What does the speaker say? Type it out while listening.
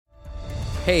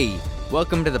Hey,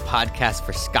 welcome to the podcast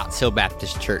for Scotts Hill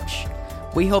Baptist Church.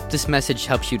 We hope this message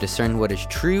helps you discern what is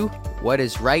true, what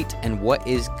is right, and what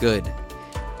is good.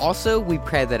 Also, we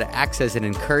pray that it acts as an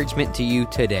encouragement to you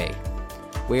today.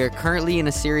 We are currently in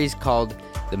a series called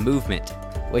The Movement,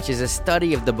 which is a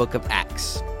study of the book of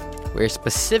Acts. We're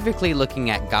specifically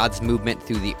looking at God's movement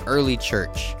through the early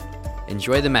church.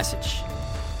 Enjoy the message.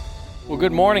 Well,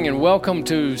 good morning and welcome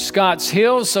to Scotts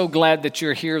Hill. So glad that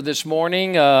you're here this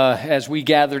morning as we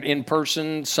gathered in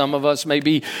person. Some of us may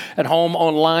be at home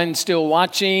online still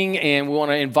watching, and we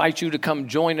want to invite you to come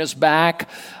join us back.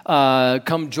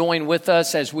 Come join with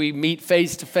us as we meet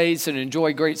face to face and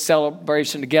enjoy great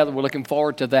celebration together. We're looking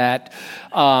forward to that.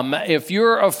 If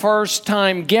you're a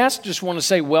first-time guest, just want to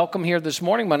say welcome here this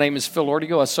morning. My name is Phil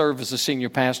Ortego. I serve as the senior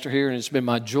pastor here, and it's been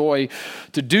my joy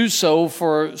to do so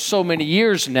for so many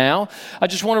years now. I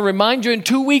just want to remind you, in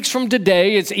 2 weeks from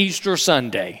today, it's Easter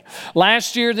Sunday.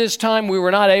 Last year, this time, we were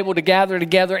not able to gather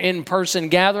together in-person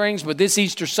gatherings, but this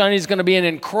Easter Sunday is going to be an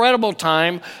incredible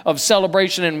time of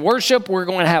celebration and worship. We're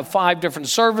going to have 5 different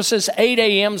services, 8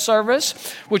 a.m. service,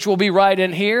 which will be right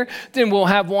in here. Then we'll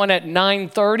have one at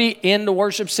 9:30 in the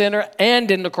worship center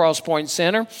and in the Crosspoint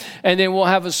Center. And then we'll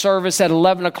have a service at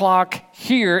 11 o'clock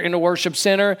here in the worship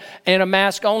center and a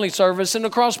mask-only service in the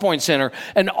Crosspoint Center.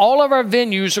 And all of our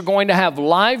venues are going to have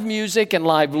live music and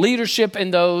live leadership in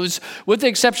those. With the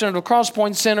exception of the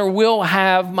Crosspoint Center, we'll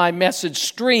have my message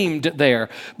streamed there.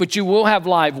 But you will have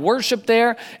live worship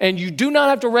there, and you do not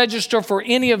have to register for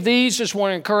any of these. Just want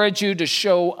to encourage you to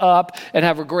show up and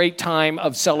have a great time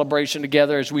of celebration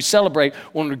together as we celebrate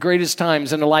one of the greatest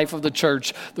times in the life of the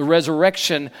church, the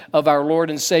resurrection of our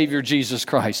Lord and Savior, Jesus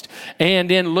Christ.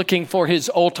 And in looking for his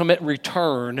ultimate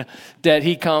return, that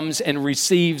he comes and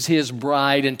receives his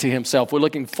bride into himself. We're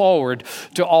looking forward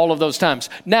to all of those times.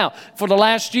 Now, for the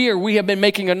last year, we have been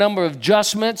making a number of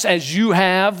adjustments, as you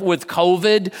have with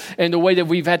COVID and the way that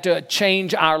we've had to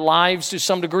change our lives to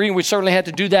some degree, and we certainly had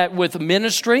to do that with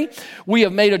ministry. We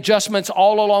have made adjustments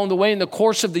all along the way in the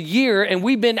course of the year, and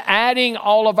we've been adding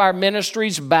all of our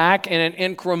ministries back in an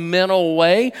incremental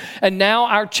way, and now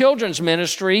our children's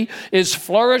ministry is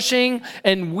flourishing,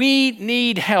 and we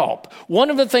need help. One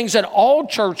of the things that all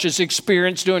churches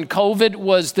experienced during COVID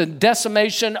was the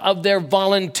decimation of their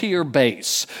volunteer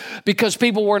base, because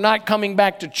people were not coming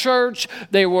back to church.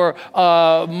 They were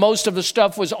most of the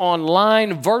stuff was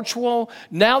online, virtual.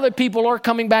 Now that people are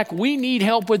coming back, we need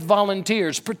help with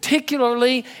volunteers,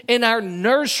 particularly in our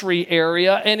nursery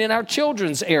area and in our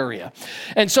children's area.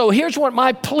 And so here's what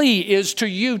my plea is to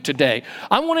you today.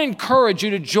 I want to encourage you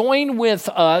to join with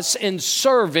us in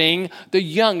serving the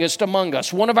youngest among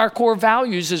us. One of our core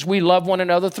values is we love one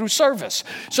another through service.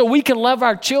 So we can love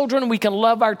our children, we can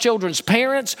love our children's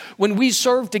parents when we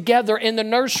serve together in the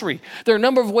nursery. There are a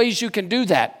number of ways you can do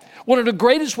that. One of the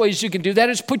greatest ways you can do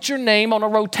that is put your name on a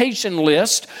rotation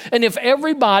list. And if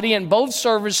everybody in both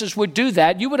services would do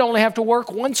that, you would only have to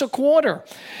work once a quarter.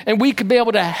 And we could be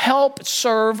able to help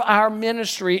serve our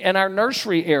ministry and our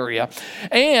nursery area.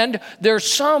 And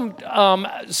there's some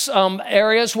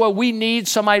areas where we need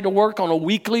somebody to work on a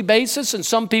weekly basis and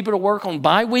some people to work on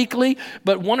bi-weekly.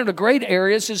 But one of the great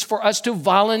areas is for us to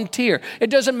volunteer. It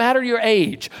doesn't matter your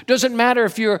age. It doesn't matter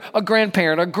if you're a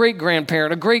grandparent, a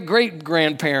great-grandparent, a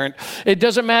great-great-grandparent. It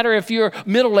doesn't matter if you're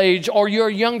middle-aged or you're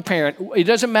a young parent. It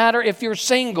doesn't matter if you're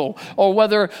single or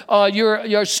whether you're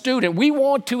a student. We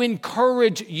want to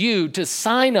encourage you to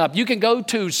sign up. You can go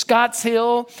to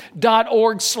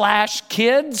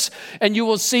scottshill.org/kids, and you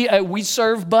will see a We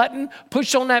Serve button.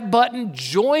 Push on that button.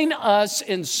 Join us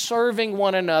in serving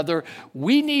one another.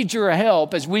 We need your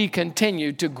help as we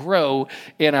continue to grow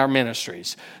in our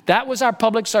ministries. That was our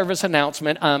public service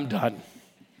announcement. I'm done.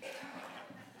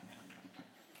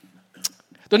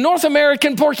 The North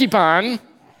American porcupine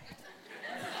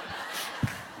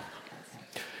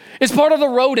is part of the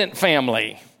rodent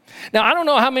family. Now, I don't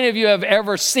know how many of you have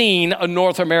ever seen a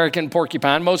North American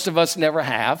porcupine. Most of us never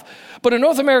have. But a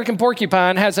North American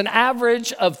porcupine has an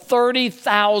average of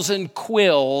 30,000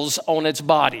 quills on its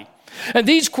body. And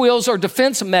these quills are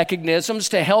defense mechanisms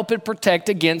to help it protect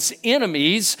against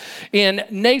enemies in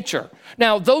nature.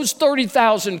 Now, those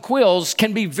 30,000 quills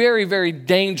can be very, very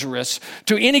dangerous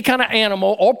to any kind of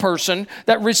animal or person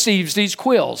that receives these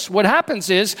quills. What happens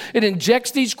is it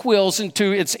injects these quills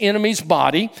into its enemy's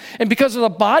body, and because of the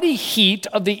body heat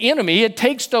of the enemy, it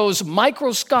takes those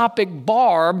microscopic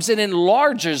barbs and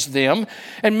enlarges them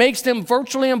and makes them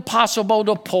virtually impossible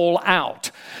to pull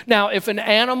out. Now, if an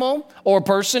animal or a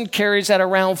person carries that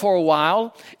around for a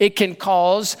while, it can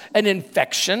cause an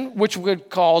infection, which would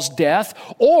cause death.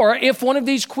 Or if one of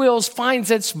these quills finds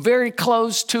it's very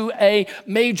close to a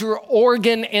major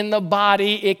organ in the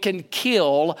body, it can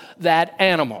kill that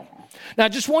animal. Now, I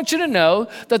just want you to know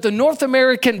that the North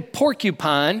American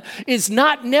porcupine is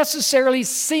not necessarily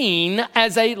seen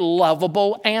as a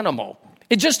lovable animal.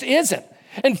 It just isn't.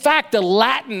 In fact, the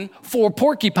Latin for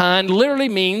porcupine literally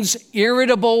means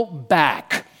irritable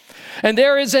back. And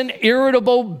there is an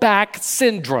irritable back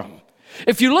syndrome.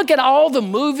 If you look at all the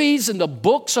movies and the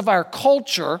books of our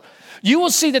culture, you will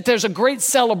see that there's a great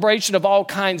celebration of all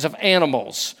kinds of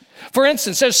animals. For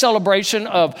instance, there's celebration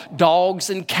of dogs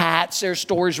and cats. There's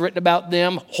stories written about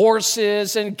them,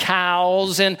 horses and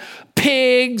cows and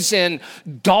pigs and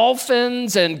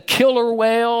dolphins and killer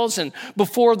whales. And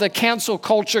before the cancel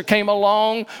culture came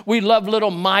along, we loved little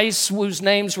mice whose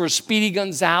names were Speedy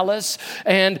Gonzales.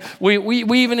 And we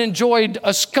even enjoyed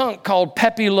a skunk called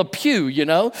Pepe Le Pew, you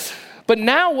know. But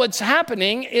now what's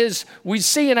happening is we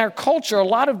see in our culture a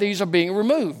lot of these are being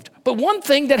removed. But one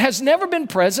thing that has never been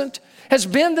present has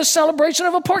been the celebration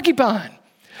of a porcupine.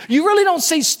 You really don't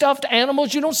see stuffed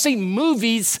animals. You don't see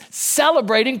movies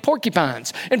celebrating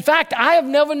porcupines. In fact, I have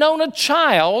never known a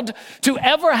child to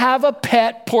ever have a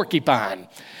pet porcupine.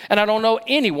 And I don't know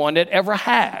anyone that ever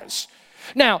has.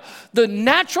 Now, the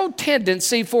natural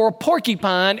tendency for a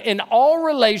porcupine in all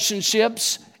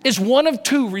relationships is one of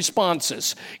two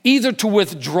responses, either to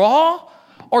withdraw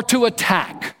or to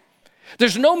attack.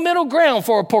 There's no middle ground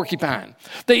for a porcupine.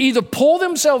 They either pull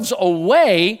themselves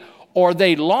away or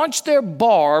they launch their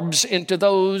barbs into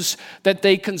those that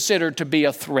they consider to be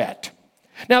a threat.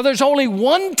 Now, there's only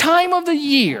one time of the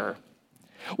year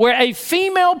where a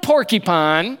female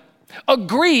porcupine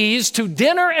agrees to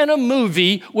dinner and a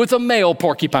movie with a male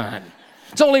porcupine.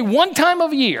 It's only one time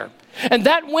of year. And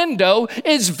that window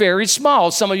is very small.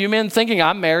 Some of you men thinking,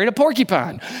 I married a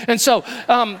porcupine. And so,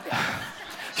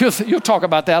 you'll talk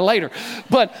about that later.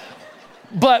 But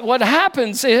what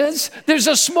happens is there's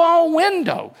a small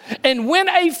window. And when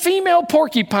a female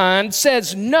porcupine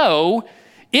says no,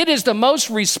 it is the most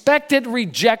respected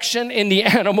rejection in the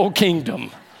animal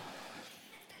kingdom.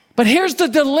 But here's the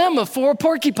dilemma for a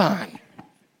porcupine.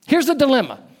 Here's the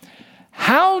dilemma.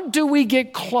 How do we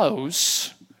get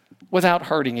close without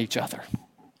hurting each other?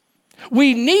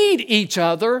 We need each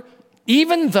other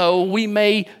even though we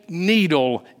may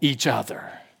needle each other.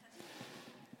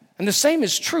 And the same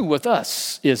is true with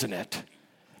us, isn't it?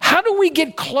 How do we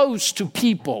get close to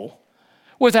people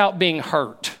without being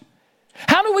hurt?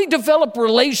 How do we develop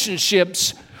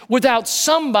relationships without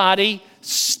somebody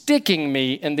sticking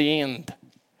me in the end?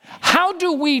 How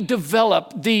do we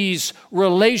develop these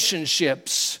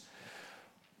relationships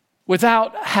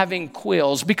without having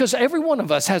quills? Because every one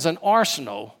of us has an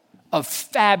arsenal of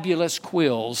fabulous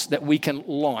quills that we can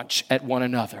launch at one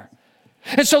another.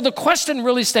 And so the question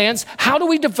really stands, how do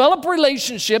we develop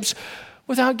relationships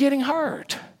without getting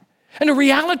hurt? And the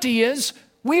reality is,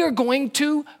 we are going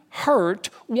to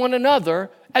hurt one another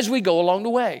as we go along the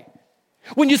way.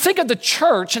 When you think of the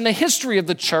church and the history of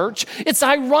the church, it's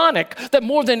ironic that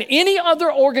more than any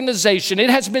other organization, it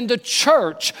has been the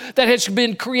church that has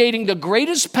been creating the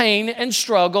greatest pain and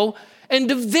struggle and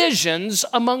divisions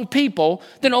among people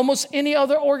than almost any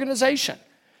other organization.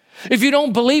 If you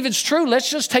don't believe it's true,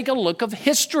 let's just take a look of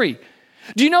history.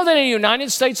 Do you know that in the United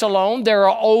States alone, there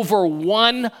are over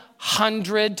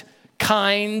 100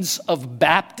 kinds of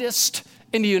Baptists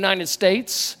in the United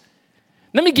States?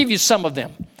 Let me give you some of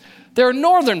them. There are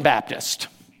Northern Baptist,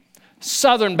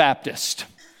 Southern Baptist,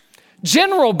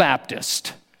 General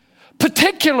Baptist,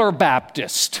 Particular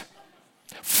Baptist,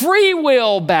 Free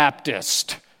Will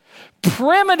Baptist,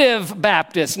 Primitive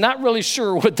Baptist, not really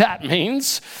sure what that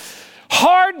means,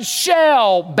 Hard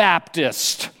Shell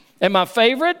Baptist, and my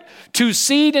favorite, To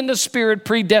Seed in the Spirit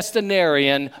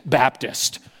Predestinarian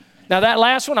Baptist. Now that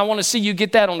last one, I want to see you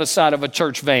get that on the side of a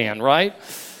church van, right?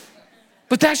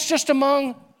 But that's just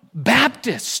among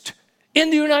Baptists in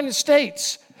the United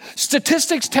States.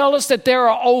 Statistics tell us that there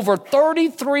are over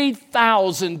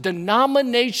 33,000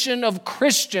 denominations of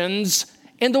Christians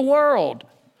in the world.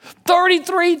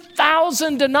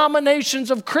 33,000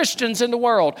 denominations of Christians in the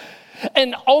world.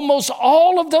 And almost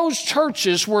all of those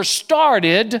churches were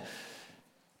started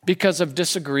because of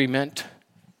disagreement,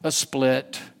 a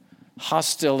split,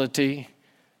 hostility,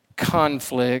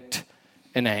 conflict,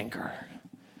 and anger.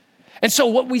 And so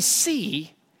what we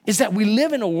see is that we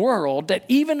live in a world that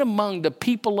even among the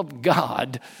people of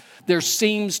God, there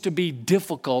seems to be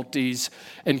difficulties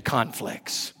and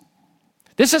conflicts.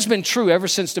 This has been true ever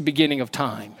since the beginning of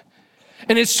time.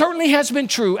 And it certainly has been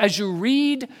true as you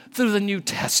read through the New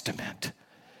Testament.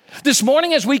 This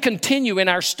morning, as we continue in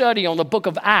our study on the book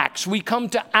of Acts, we come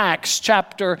to Acts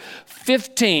chapter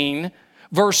 15,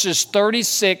 verses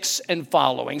 36 and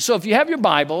following. So if you have your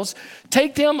Bibles,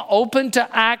 take them open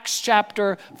to Acts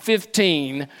chapter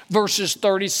 15, verses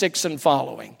 36 and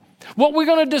following. What we're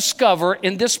going to discover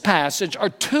in this passage are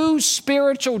two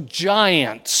spiritual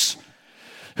giants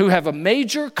who have a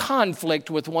major conflict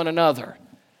with one another.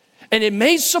 And it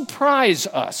may surprise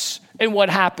us in what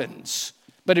happens,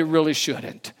 but it really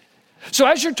shouldn't. So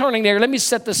as you're turning there, let me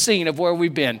set the scene of where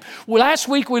we've been. Well, last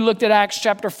week we looked at Acts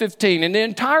chapter 15, and the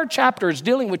entire chapter is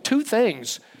dealing with two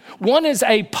things. One is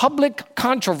a public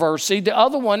controversy. The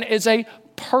other one is a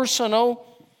personal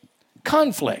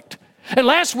conflict. And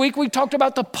last week we talked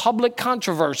about the public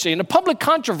controversy. And the public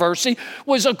controversy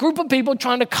was a group of people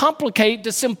trying to complicate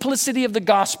the simplicity of the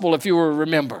gospel, if you will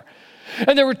remember.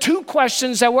 And there were two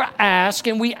questions that were asked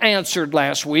and we answered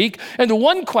last week. And the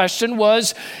one question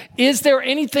was, is there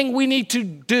anything we need to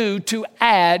do to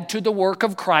add to the work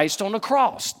of Christ on the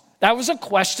cross? That was a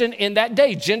question in that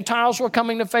day. Gentiles were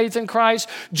coming to faith in Christ.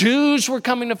 Jews were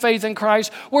coming to faith in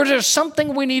Christ. Was there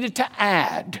something we needed to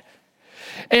add?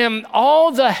 And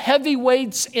all the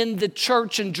heavyweights in the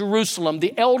church in Jerusalem,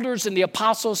 the elders and the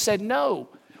apostles said, no.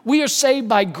 We are saved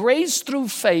by grace through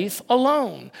faith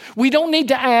alone. We don't need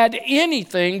to add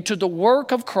anything to the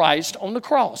work of Christ on the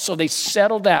cross. So they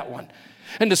settled that one.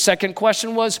 And the second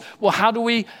question was, well, how do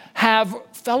we have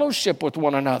fellowship with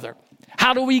one another?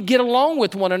 How do we get along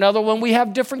with one another when we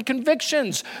have different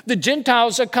convictions? The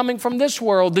Gentiles are coming from this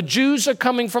world. The Jews are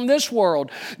coming from this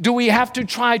world. Do we have to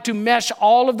try to mesh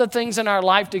all of the things in our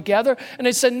life together? And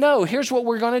they said, no, here's what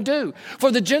we're going to do.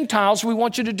 For the Gentiles, we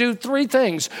want you to do three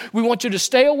things. We want you to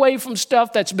stay away from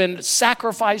stuff that's been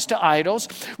sacrificed to idols.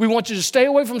 We want you to stay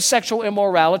away from sexual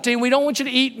immorality. And we don't want you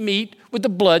to eat meat with the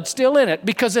blood still in it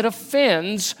because it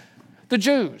offends the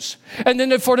Jews. And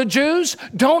then for the Jews,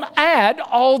 don't add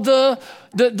all the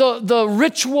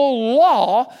ritual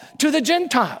law to the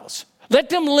Gentiles. Let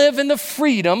them live in the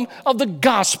freedom of the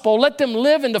gospel. Let them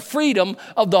live in the freedom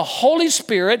of the Holy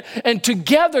Spirit. And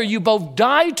together you both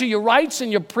die to your rights and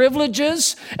your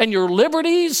privileges and your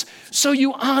liberties, so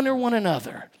you honor one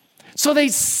another. So they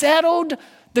settled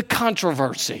the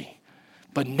controversy.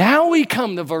 But now we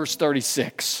come to verse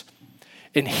 36.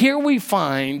 And here we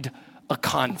find a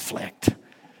conflict.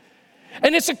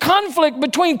 And it's a conflict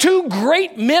between two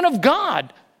great men of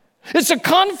God. It's a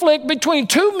conflict between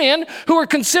two men who are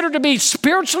considered to be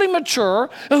spiritually mature,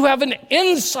 who have an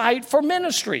insight for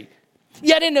ministry.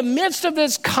 Yet in the midst of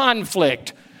this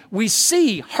conflict, we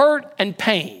see hurt and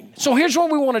pain. So here's what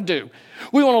we want to do.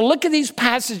 We want to look at these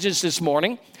passages this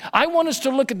morning. I want us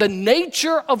to look at the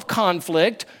nature of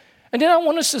conflict, and then I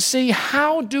want us to see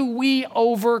how do we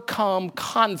overcome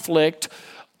conflict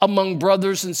among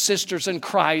brothers and sisters in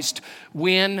Christ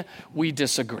when we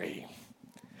disagree.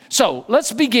 So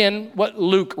let's begin what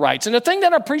Luke writes. And the thing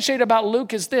that I appreciate about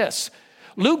Luke is this.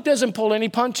 Luke doesn't pull any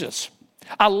punches.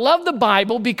 I love the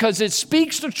Bible because it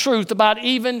speaks the truth about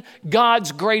even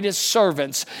God's greatest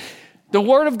servants. The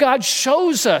Word of God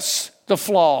shows us the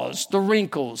flaws, the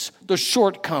wrinkles, the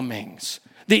shortcomings,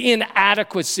 the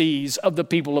inadequacies of the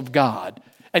people of God.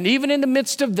 And even in the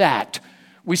midst of that,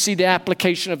 we see the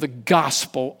application of the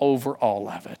gospel over all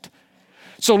of it.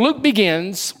 So Luke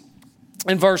begins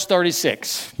in verse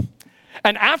 36.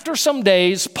 And after some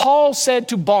days, Paul said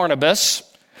to Barnabas,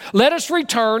 let us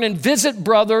return and visit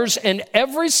brothers in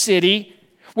every city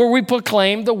where we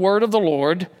proclaim the word of the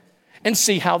Lord and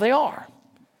see how they are.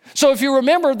 So if you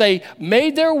remember, they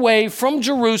made their way from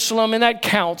Jerusalem in that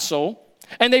council,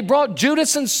 and they brought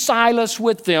Judas and Silas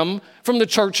with them from the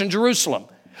church in Jerusalem.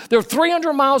 They're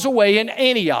 300 miles away in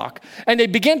Antioch, and they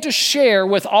begin to share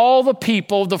with all the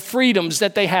people the freedoms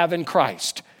that they have in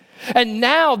Christ. And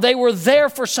now they were there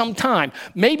for some time,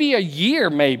 maybe a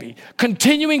year,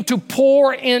 continuing to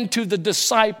pour into the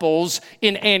disciples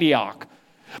in Antioch.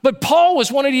 But Paul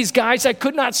was one of these guys that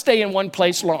could not stay in one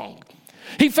place long.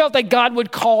 He felt that God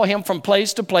would call him from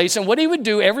place to place, and what he would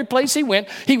do, every place he went,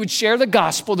 he would share the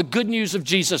gospel, the good news of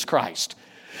Jesus Christ.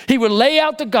 He would lay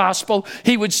out the gospel.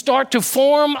 He would start to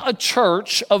form a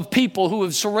church of people who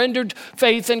have surrendered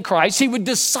faith in Christ. He would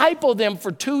disciple them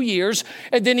for 2 years,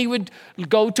 and then he would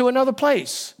go to another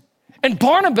place. And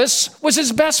Barnabas was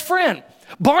his best friend.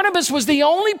 Barnabas was the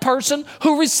only person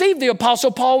who received the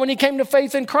Apostle Paul when he came to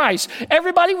faith in Christ.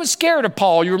 Everybody was scared of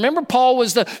Paul. You remember, Paul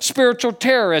was the spiritual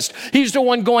terrorist. He's the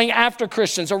one going after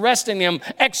Christians, arresting them,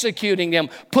 executing them,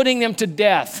 putting them to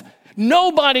death.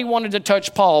 Nobody wanted to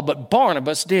touch Paul, but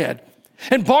Barnabas did.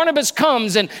 And Barnabas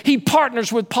comes and he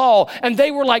partners with Paul, and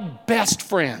they were like best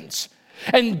friends.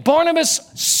 And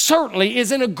Barnabas certainly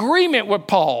is in agreement with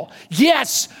Paul.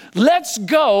 Yes, let's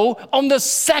go on the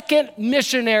second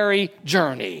missionary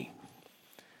journey.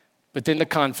 But then the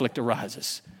conflict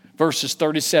arises. Verses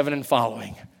 37 and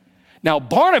following. Now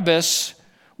Barnabas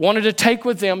wanted to take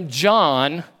with them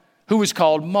John, who was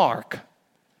called Mark.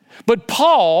 But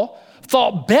Paul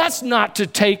thought best not to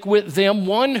take with them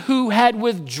one who had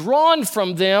withdrawn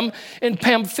from them in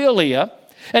Pamphylia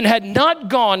and had not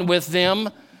gone with them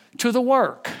to the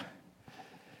work.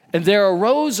 And there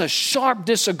arose a sharp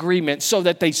disagreement so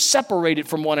that they separated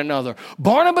from one another.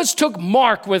 Barnabas took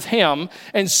Mark with him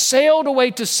and sailed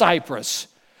away to Cyprus.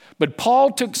 But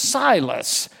Paul took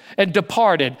Silas and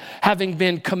departed, having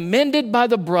been commended by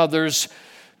the brothers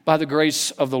by the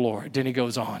grace of the Lord. Then he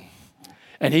goes on.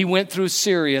 And he went through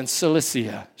Syria and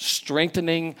Cilicia,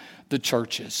 strengthening the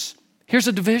churches. Here's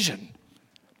a division.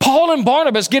 Paul and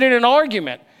Barnabas get in an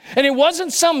argument. And it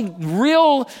wasn't some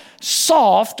real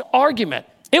soft argument.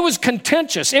 It was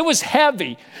contentious. It was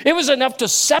heavy. It was enough to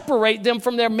separate them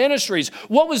from their ministries.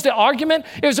 What was the argument?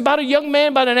 It was about a young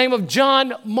man by the name of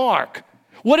John Mark.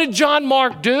 What did John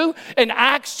Mark do? In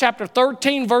Acts chapter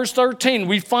 13, verse 13,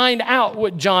 we find out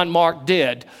what John Mark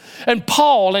did. And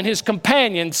Paul and his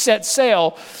companions set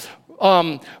sail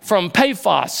from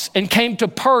Paphos and came to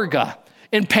Perga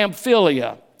in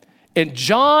Pamphylia. And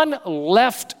John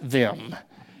left them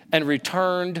and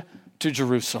returned to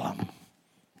Jerusalem.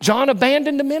 John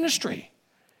abandoned the ministry.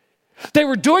 They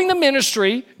were doing the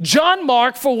ministry. John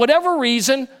Mark, for whatever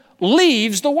reason,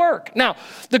 leaves the work. Now,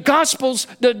 the Gospels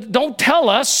don't tell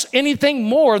us anything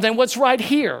more than what's right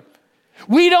here.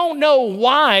 We don't know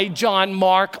why John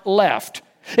Mark left.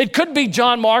 It could be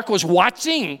John Mark was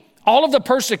watching all of the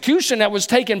persecution that was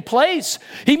taking place.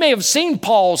 He may have seen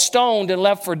Paul stoned and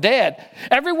left for dead.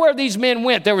 Everywhere these men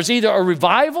went, there was either a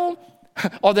revival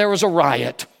or there was a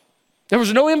riot. There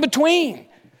was no in between.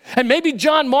 And maybe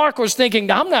John Mark was thinking,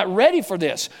 I'm not ready for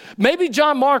this. Maybe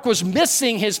John Mark was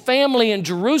missing his family in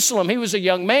Jerusalem. He was a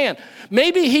young man.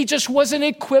 Maybe he just wasn't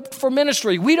equipped for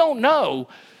ministry. We don't know.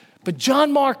 But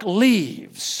John Mark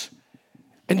leaves.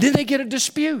 And then they get a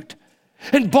dispute.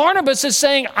 And Barnabas is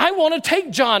saying, I want to take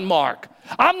John Mark.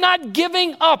 I'm not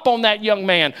giving up on that young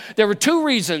man. There were two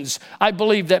reasons I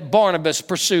believe that Barnabas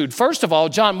pursued. First of all,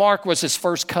 John Mark was his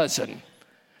first cousin.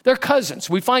 They're cousins.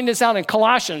 We find this out in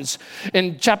Colossians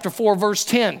in chapter 4, verse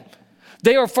 10.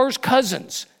 They are first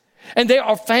cousins, and they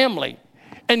are family.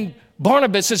 And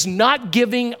Barnabas is not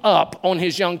giving up on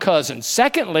his young cousin.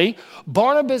 Secondly,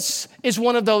 Barnabas is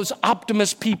one of those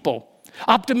optimistic people.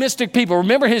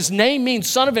 Remember, his name means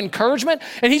son of encouragement,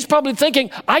 and he's probably thinking,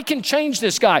 I can change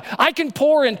this guy. I can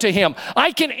pour into him.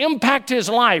 I can impact his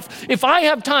life. If I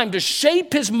have time to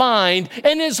shape his mind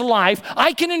and his life,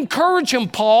 I can encourage him,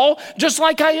 Paul, just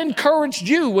like I encouraged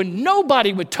you when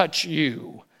nobody would touch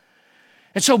you.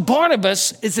 And so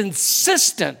Barnabas is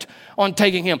insistent on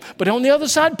taking him. But on the other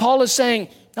side, Paul is saying,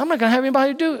 I'm not going to have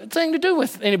anything to do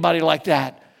with anybody like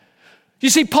that. You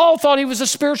see, Paul thought he was a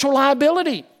spiritual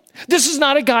liability. This is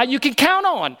not a guy you can count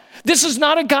on. This is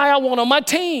not a guy I want on my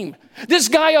team. This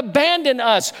guy abandoned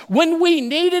us when we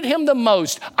needed him the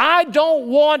most. I don't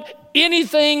want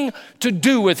anything to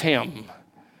do with him.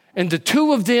 And the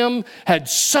two of them had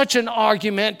such an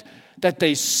argument that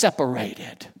they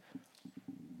separated.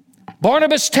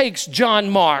 Barnabas takes John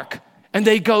Mark and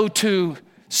they go to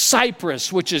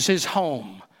Cyprus, which is his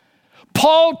home.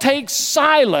 Paul takes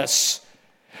Silas,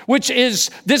 which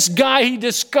is this guy he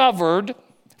discovered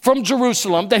from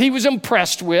Jerusalem that he was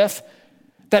impressed with,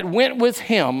 that went with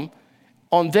him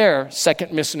on their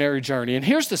second missionary journey. And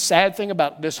here's the sad thing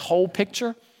about this whole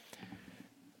picture.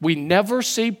 We never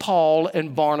see Paul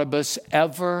and Barnabas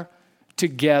ever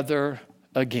together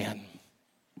again.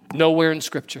 Nowhere in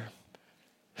Scripture.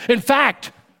 In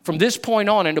fact, from this point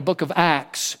on in the book of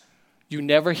Acts, you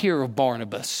never hear of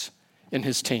Barnabas and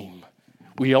his team.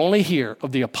 We only hear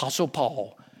of the Apostle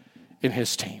Paul and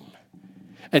his team.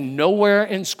 And nowhere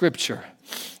in Scripture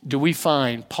do we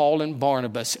find Paul and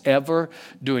Barnabas ever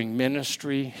doing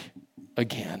ministry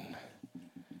again.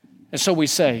 And so we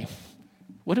say,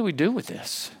 what do we do with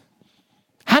this?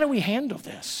 How do we handle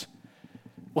this?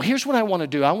 Well, here's what I want to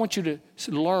do. I want you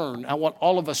to learn. I want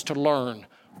all of us to learn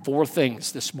 4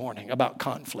 things this morning about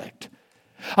conflict.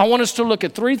 I want us to look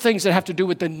at 3 things that have to do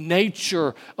with the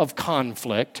nature of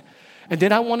conflict. And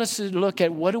then I want us to look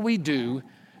at what do we do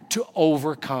to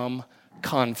overcome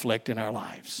conflict in our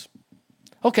lives.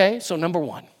 Okay, so number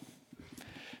 1.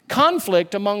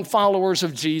 Conflict among followers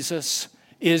of Jesus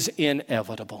is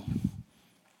inevitable.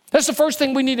 That's the first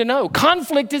thing we need to know.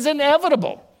 Conflict is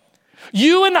inevitable.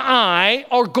 You and I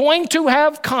are going to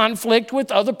have conflict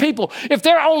with other people. If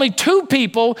there are only two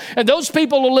people and those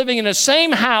people are living in the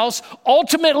same house,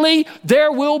 ultimately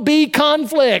there will be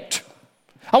conflict.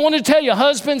 I want to tell you,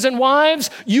 husbands and wives,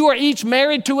 you are each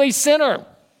married to a sinner.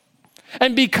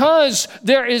 And because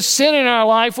there is sin in our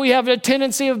life, we have a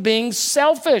tendency of being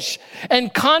selfish.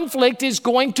 And conflict is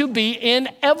going to be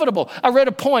inevitable. I read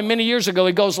a poem many years ago.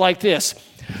 It goes like this.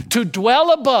 To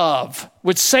dwell above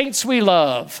with saints we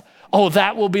love, oh,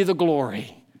 that will be the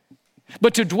glory.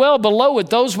 But to dwell below with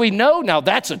those we know, now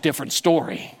that's a different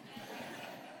story.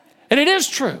 And it is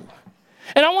true.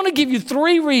 And I want to give you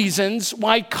 3 reasons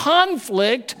why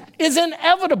conflict is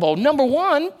inevitable. Number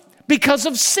 1, because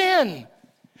of sin.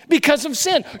 Because of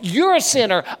sin. You're a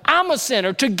sinner. I'm a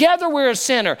sinner. Together we're a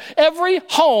sinner. Every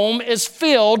home is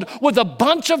filled with a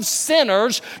bunch of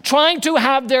sinners trying to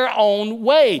have their own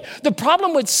way. The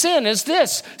problem with sin is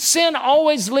this. Sin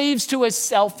always leads to a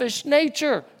selfish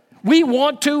nature. We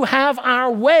want to have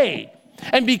our way.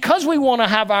 And because we want to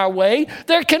have our way,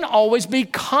 there can always be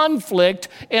conflict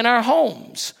in our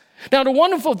homes. Now, the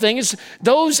wonderful thing is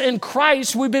those in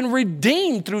Christ, we've been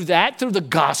redeemed through that, through the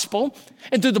gospel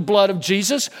and through the blood of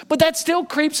Jesus, but that still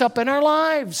creeps up in our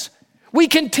lives. We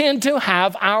can tend to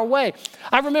have our way.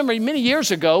 I remember many years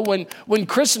ago when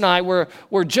Chris and I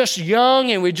were just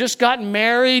young and we just gotten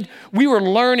married, we were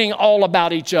learning all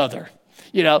about each other.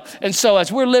 You know, and so as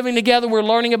we're living together, we're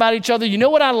learning about each other. You know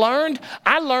what I learned?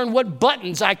 I learned what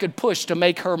buttons I could push to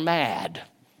make her mad.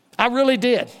 I really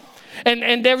did.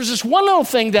 And there was this one little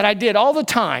thing that I did all the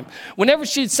time. Whenever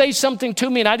she'd say something to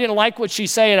me and I didn't like what she'd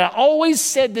say, and I always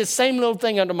said this same little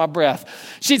thing under my breath.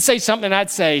 She'd say something and I'd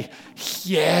say,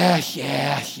 yeah.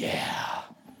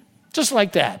 Just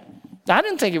like that. I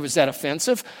didn't think it was that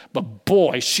offensive, but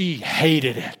boy, she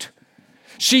hated it.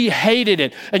 She hated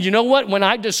it. And you know what? When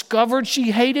I discovered she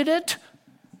hated it,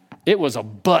 it was a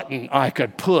button I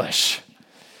could push.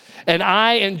 And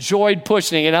I enjoyed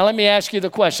pushing it. Now, let me ask you the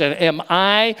question. Am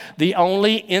I the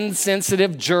only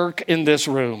insensitive jerk in this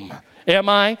room? Am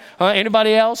I?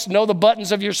 Anybody else know the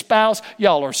buttons of your spouse?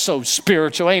 Y'all are so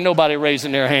spiritual. Ain't nobody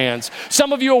raising their hands.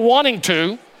 Some of you are wanting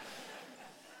to.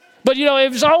 But, you know, it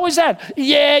was always that.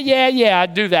 Yeah, I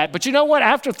do that. But you know what?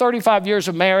 After 35 years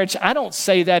of marriage, I don't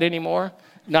say that anymore.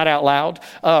 Not out loud.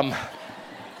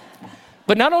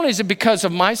 But not only is it because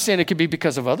of my sin, it could be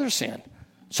because of other sin.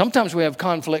 Sometimes we have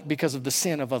conflict because of the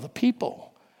sin of other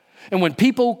people. And when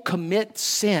people commit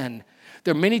sin,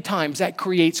 there are many times that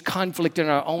creates conflict in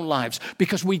our own lives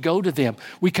because we go to them.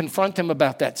 We confront them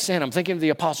about that sin. I'm thinking of the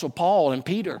Apostle Paul and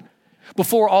Peter.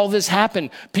 Before all this happened,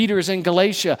 Peter is in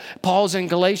Galatia, Paul's in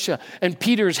Galatia, and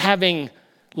Peter's having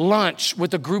lunch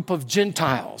with a group of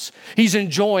Gentiles. He's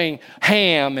enjoying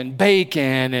ham and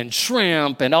bacon and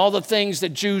shrimp and all the things that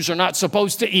Jews are not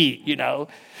supposed to eat, you know.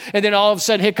 And then all of a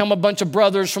sudden, here come a bunch of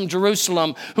brothers from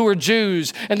Jerusalem who are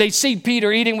Jews, and they see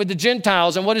Peter eating with the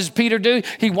Gentiles. And what does Peter do?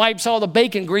 He wipes all the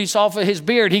bacon grease off of his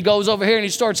beard. He goes over here and he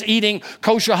starts eating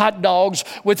kosher hot dogs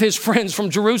with his friends from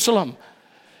Jerusalem.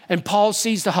 And Paul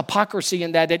sees the hypocrisy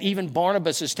in that even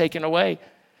Barnabas is taken away.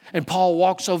 And Paul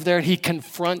walks over there and he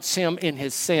confronts him in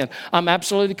his sin. I'm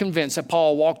absolutely convinced that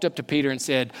Paul walked up to Peter and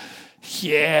said,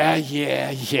 yeah.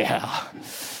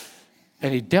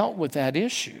 And he dealt with that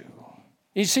issue.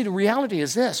 You see, the reality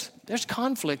is this. There's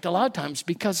conflict a lot of times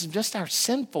because of just our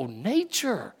sinful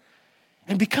nature.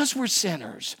 And because we're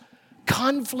sinners,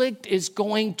 conflict is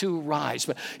going to rise.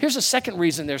 But here's a second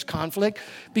reason there's conflict,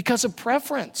 because of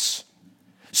preference.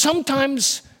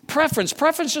 Sometimes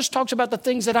preference just talks about the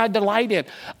things that I delight in.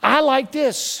 I like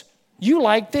this. You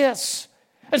like this.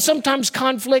 And sometimes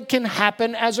conflict can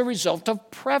happen as a result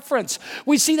of preference.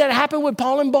 We see that happen with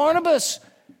Paul and Barnabas.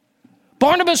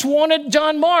 Barnabas wanted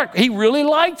John Mark. He really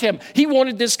liked him. He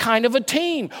wanted this kind of a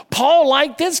team. Paul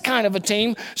liked this kind of a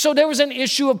team. So there was an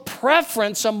issue of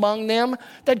preference among them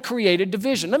that created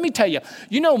division. Let me tell you,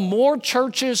 more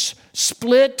churches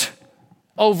split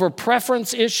over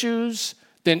preference issues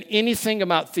than anything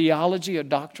about theology or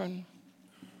doctrine.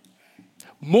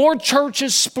 More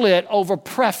churches split over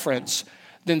preference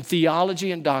than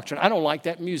theology and doctrine. I don't like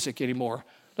that music anymore.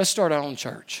 Let's start our own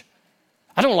church.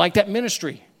 I don't like that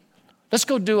ministry. Let's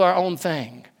go do our own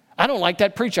thing. I don't like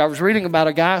that preacher. I was reading about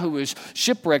a guy who was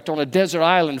shipwrecked on a desert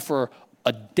island for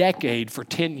a decade, for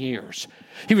 10 years.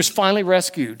 He was finally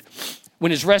rescued.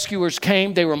 When his rescuers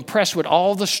came, they were impressed with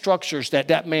all the structures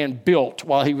that man built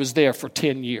while he was there for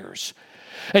 10 years.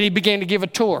 And he began to give a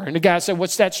tour. And the guy said,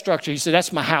 "What's that structure?" He said,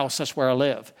 "That's my house. That's where I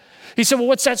live." He said, "Well,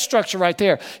 what's that structure right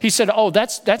there?" He said, "Oh,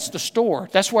 that's the store.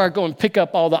 That's where I go and pick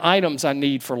up all the items I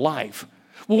need for life."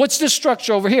 "Well, what's this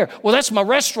structure over here?" "Well, that's my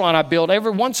restaurant I build.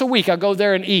 Every once a week I go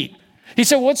there and eat." He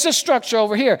said, what's this structure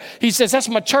over here? He says, that's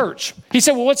my church. He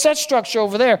said, well, what's that structure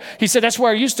over there? He said, that's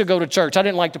where I used to go to church. I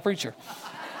didn't like the preacher.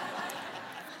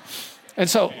 And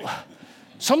so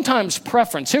sometimes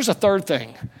preference, here's a third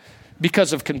thing,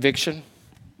 because of conviction.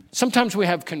 Sometimes we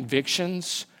have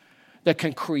convictions that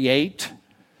can create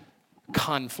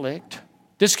conflict.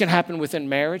 This can happen within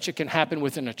marriage. It can happen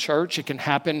within a church. It can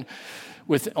happen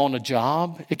on a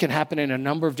job. It can happen in a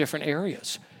number of different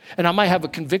areas. And I might have a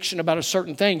conviction about a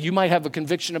certain thing. You might have a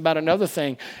conviction about another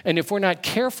thing. And if we're not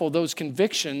careful, those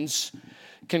convictions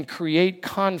can create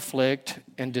conflict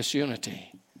and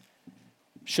disunity.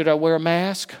 Should I wear a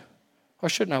mask or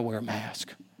shouldn't I wear a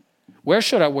mask? Where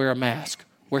should I wear a mask?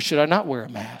 Where should I not wear a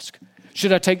mask?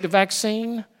 Should I take the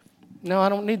vaccine? No, I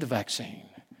don't need the vaccine.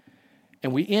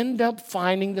 And we end up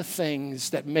finding the things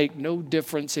that make no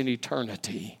difference in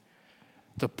eternity,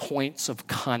 the points of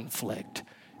conflict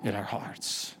in our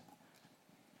hearts.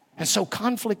 And so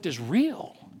conflict is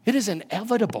real. It is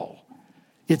inevitable.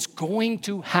 It's going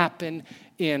to happen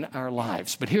in our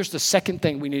lives. But here's the second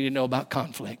thing we need to know about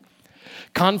conflict.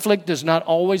 Conflict does not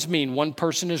always mean one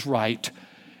person is right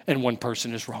and one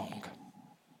person is wrong.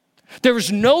 There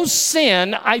is no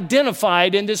sin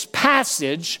identified in this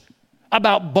passage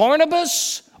about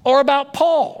Barnabas or about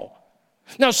Paul.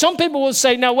 Now, some people will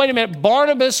say, now, wait a minute,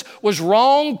 Barnabas was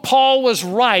wrong, Paul was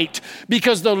right,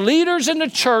 because the leaders in the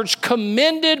church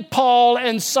commended Paul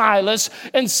and Silas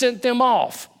and sent them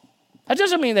off. That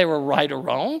doesn't mean they were right or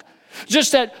wrong,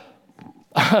 just that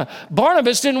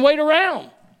Barnabas didn't wait around.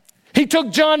 He took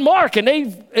John Mark and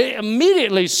they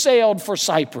immediately sailed for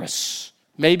Cyprus.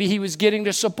 Maybe he was getting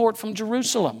the support from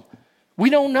Jerusalem. We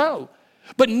don't know.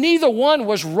 But neither one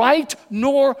was right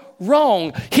nor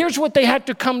wrong. Here's what they had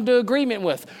to come to agreement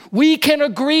with. We can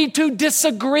agree to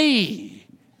disagree.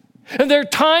 And there are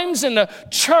times in the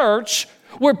church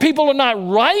where people are not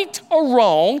right or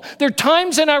wrong. There are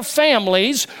times in our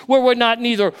families where we're not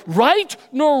neither right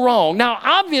nor wrong. Now,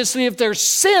 obviously, if there's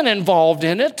sin involved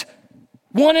in it,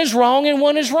 one is wrong and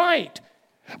one is right.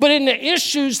 But in the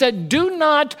issues that do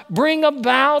not bring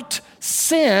about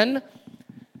sin,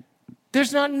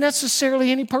 there's not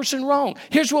necessarily any person wrong.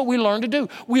 Here's what we learn to do.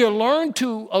 We learn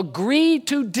to agree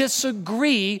to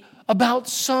disagree about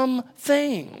some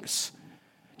things.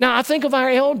 Now, I think of our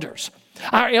elders.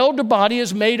 Our elder body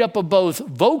is made up of both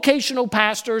vocational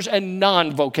pastors and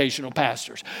non-vocational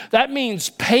pastors. That means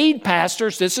paid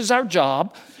pastors, this is our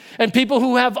job, and people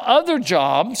who have other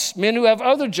jobs, men who have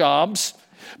other jobs,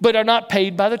 but are not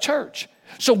paid by the church.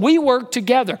 So we work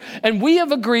together, and we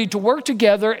have agreed to work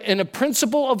together in a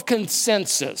principle of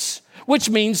consensus, which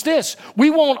means this: we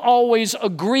won't always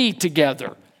agree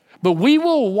together, but we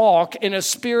will walk in a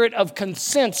spirit of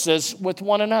consensus with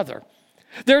one another.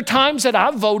 There are times that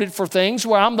I've voted for things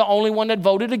where I'm the only one that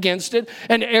voted against it,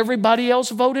 and everybody else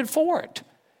voted for it.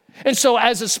 And so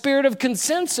as a spirit of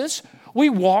consensus, we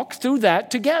walk through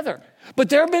that together. But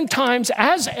there have been times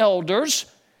as elders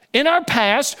in our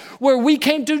past where we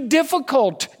came to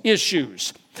difficult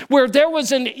issues, where there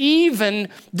was an even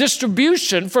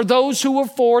distribution for those who were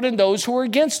for it and those who were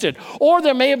against it. Or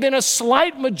there may have been a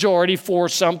slight majority for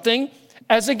something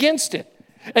as against it.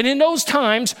 And in those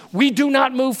times, we do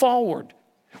not move forward.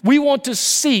 We want to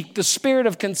seek the spirit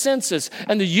of consensus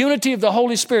and the unity of the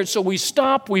Holy Spirit. So we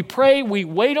stop, we pray, we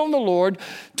wait on the Lord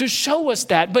to show us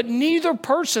that. But neither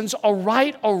person's are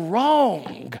right or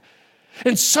wrong.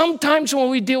 And sometimes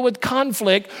when we deal with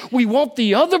conflict, we want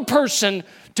the other person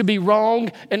to be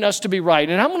wrong and us to be right.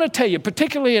 And I'm going to tell you,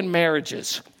 particularly in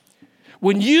marriages,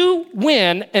 when you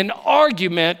win an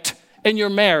argument in your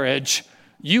marriage,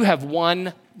 you have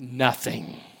won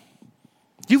nothing.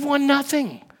 You've won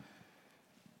nothing.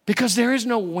 Because there is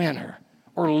no winner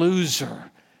or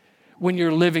loser when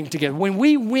you're living together. When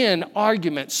we win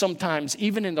arguments sometimes,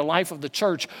 even in the life of the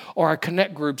church or our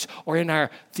connect groups or in our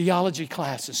theology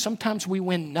classes, sometimes we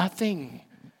win nothing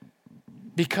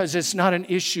because it's not an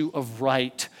issue of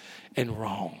right and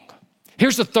wrong.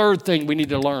 Here's the third thing we need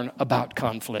to learn about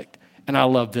conflict, and I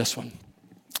love this one.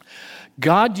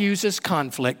 God uses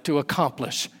conflict to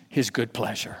accomplish his good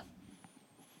pleasure.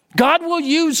 God will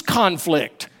use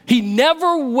conflict. He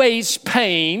never wastes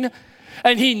pain,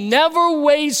 and he never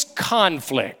wastes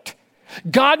conflict.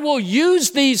 God will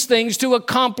use these things to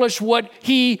accomplish what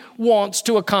he wants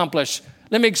to accomplish.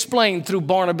 Let me explain through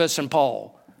Barnabas and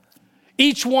Paul.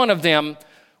 Each one of them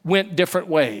went different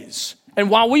ways. And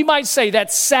while we might say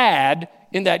that's sad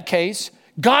in that case,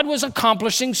 God was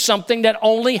accomplishing something that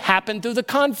only happened through the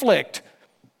conflict.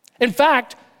 In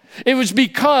fact, it was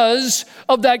because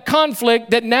of that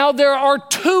conflict that now there are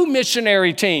two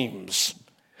missionary teams.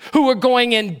 who were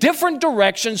going in different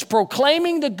directions,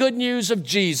 proclaiming the good news of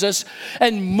Jesus,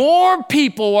 and more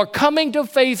people are coming to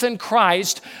faith in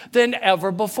Christ than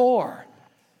ever before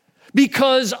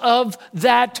because of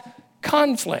that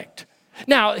conflict.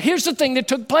 Now, here's the thing that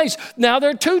took place. Now there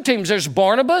are two teams. There's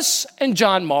Barnabas and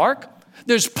John Mark.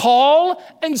 There's Paul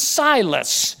and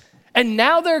Silas. And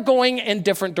now they're going in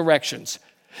different directions.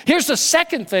 Here's the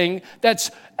second thing that's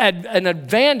an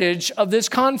advantage of this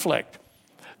conflict.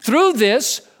 Through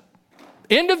this,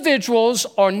 individuals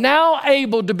are now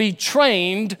able to be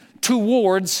trained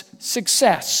towards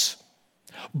success.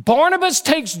 Barnabas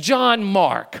takes John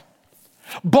Mark.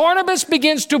 Barnabas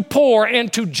begins to pour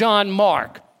into John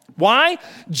Mark. Why?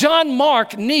 John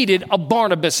Mark needed a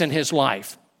Barnabas in his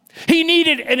life. He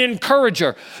needed an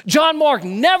encourager. John Mark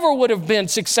never would have been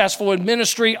successful in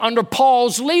ministry under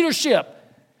Paul's leadership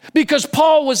because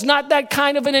Paul was not that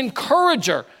kind of an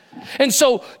encourager. And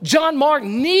so John Mark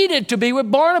needed to be with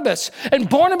Barnabas, and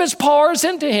Barnabas pours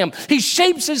into him. He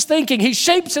shapes his thinking. He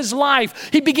shapes his life.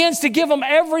 He begins to give him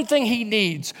everything he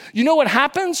needs. You know what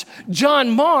happens?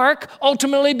 John Mark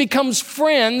ultimately becomes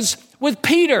friends with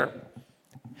Peter.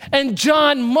 And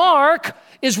John Mark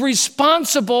is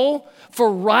responsible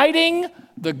for writing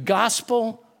the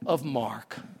Gospel of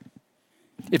Mark.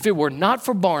 If it were not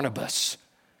for Barnabas,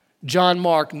 John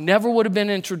Mark never would have been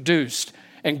introduced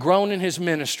and grown in his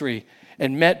ministry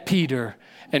and met Peter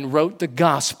and wrote the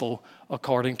gospel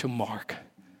according to Mark.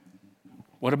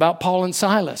 What about Paul and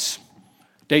Silas?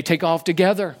 They take off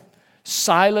together.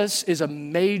 Silas is a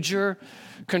major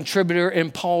contributor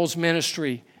in Paul's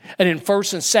ministry. And in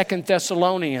 1st and 2nd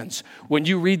Thessalonians, when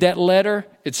you read that letter,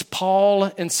 it's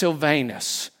Paul and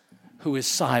Silvanus, who is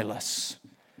Silas.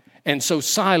 And so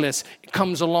Silas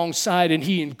comes alongside and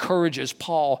he encourages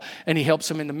Paul and he helps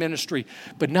him in the ministry.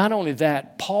 But not only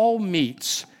that, Paul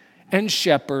meets and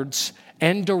shepherds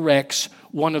and directs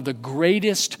one of the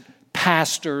greatest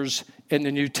pastors in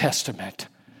the New Testament,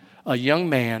 a young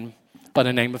man by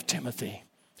the name of Timothy.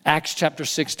 Acts chapter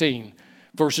 16,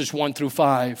 verses 1 through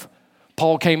 5.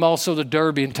 Paul came also to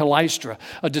Derbe and to Lystra.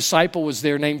 A disciple was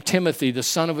there named Timothy, the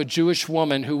son of a Jewish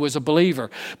woman who was a believer,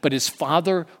 but his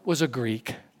father was a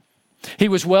Greek. He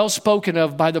was well spoken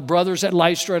of by the brothers at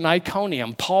Lystra and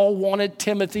Iconium. Paul wanted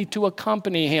Timothy to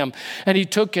accompany him, and he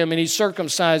took him and he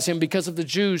circumcised him because of the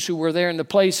Jews who were there in the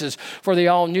places, for they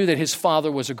all knew that his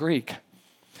father was a Greek.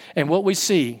 And what we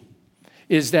see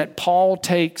is that Paul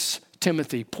takes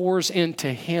Timothy, pours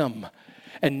into him,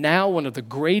 and now one of the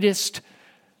greatest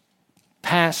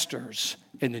pastors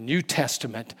in the New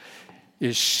Testament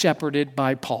is shepherded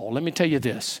by Paul. Let me tell you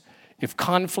this. If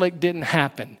conflict didn't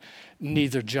happen,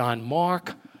 neither John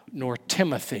Mark nor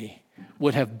Timothy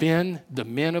would have been the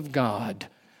men of God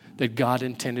that God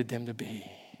intended them to be.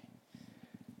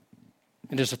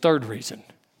 And there's a third reason.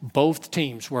 Both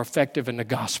teams were effective in the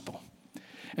gospel.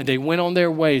 And they went on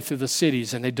their way through the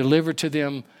cities and they delivered to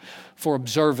them for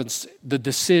observance the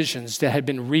decisions that had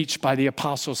been reached by the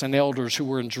apostles and elders who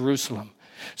were in Jerusalem.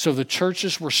 So the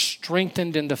churches were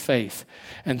strengthened in the faith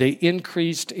and they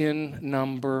increased in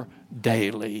number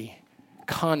daily.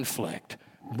 Conflict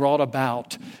brought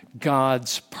about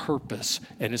God's purpose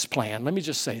and his plan. Let me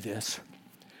just say this.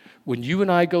 When you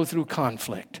and I go through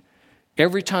conflict,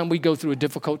 every time we go through a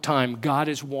difficult time, God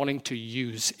is wanting to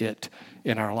use it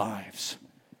in our lives.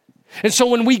 And so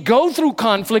when we go through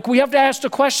conflict, we have to ask the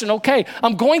question, okay,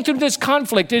 I'm going through this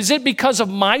conflict. Is it because of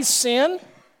my sin?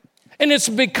 And it's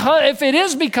because, if it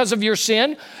is because of your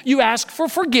sin, you ask for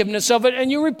forgiveness of it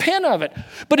and you repent of it.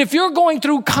 But if you're going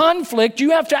through conflict,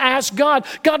 you have to ask God,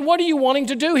 God, what are you wanting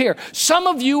to do here? Some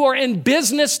of you are in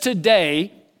business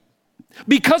today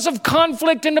because of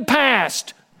conflict in the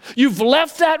past. You've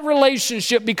left that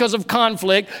relationship because of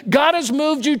conflict. God has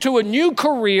moved you to a new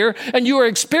career and you are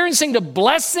experiencing the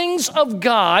blessings of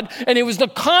God, and it was the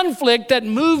conflict that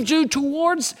moved you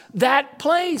towards that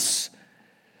place.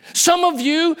 Some of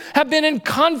you have been in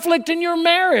conflict in your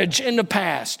marriage in the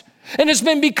past. And it's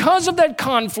been because of that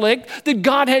conflict that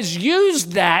God has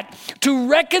used that to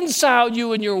reconcile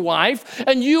you and your wife,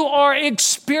 and you are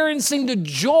experiencing the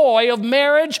joy of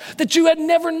marriage that you had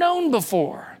never known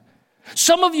before.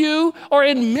 Some of you are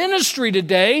in ministry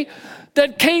today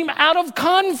that came out of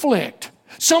conflict.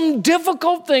 Some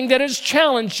difficult thing that has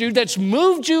challenged you, that's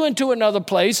moved you into another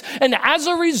place. And as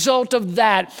a result of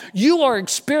that, you are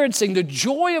experiencing the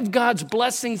joy of God's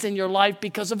blessings in your life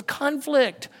because of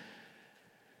conflict.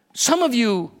 Some of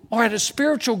you are at a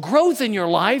spiritual growth in your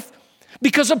life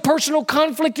because of personal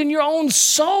conflict in your own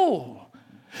soul.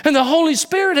 And the Holy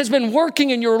Spirit has been working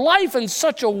in your life in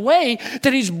such a way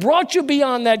that he's brought you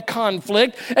beyond that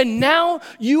conflict. And now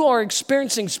you are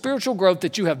experiencing spiritual growth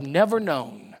that you have never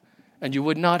known and you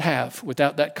would not have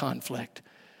without that conflict.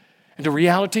 And the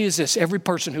reality is this, every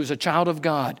person who's a child of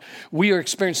God, we are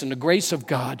experiencing the grace of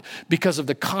God because of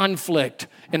the conflict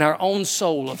in our own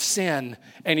soul of sin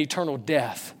and eternal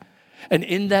death. And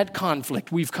in that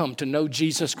conflict, we've come to know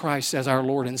Jesus Christ as our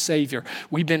Lord and Savior.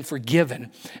 We've been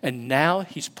forgiven, and now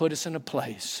he's put us in a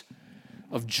place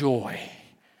of joy.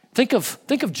 Think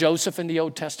of Joseph in the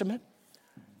Old Testament.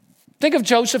 Think of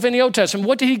Joseph in the Old Testament.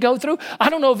 What did he go through? I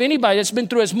don't know of anybody that's been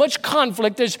through as much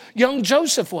conflict as young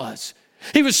Joseph was.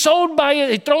 He was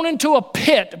thrown into a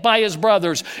pit by his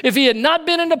brothers. If he had not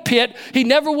been in the pit, he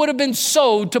never would have been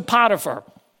sold to Potiphar.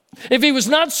 If he was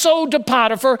not sold to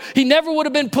Potiphar, he never would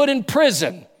have been put in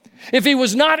prison. If he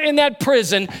was not in that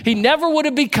prison, he never would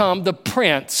have become the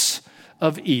prince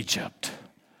of Egypt.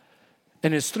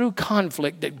 And it's through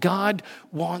conflict that God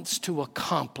wants to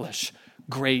accomplish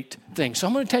great things. So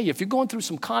I'm going to tell you, if you're going through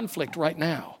some conflict right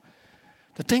now,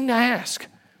 the thing to ask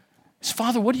is,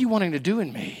 Father, what are you wanting to do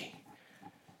in me?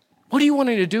 What are you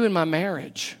wanting to do in my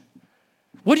marriage?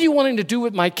 What are you wanting to do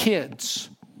with my kids?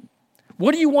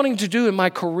 What are you wanting to do in my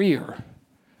career?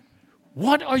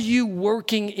 What are you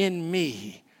working in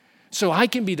me so I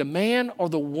can be the man or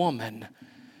the woman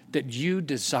that you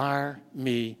desire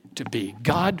me to be?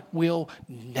 God will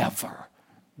never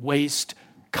waste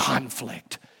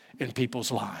conflict in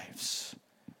people's lives.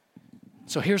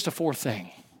 So here's the fourth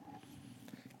thing.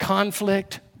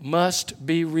 Conflict must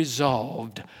be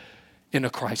resolved in a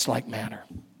Christ-like manner.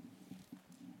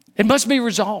 It must be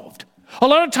resolved. A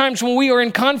lot of times when we are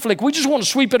in conflict, we just want to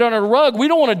sweep it under the rug. We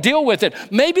don't want to deal with it.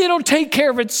 Maybe it'll take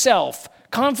care of itself.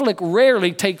 Conflict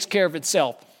rarely takes care of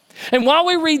itself. And while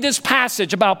we read this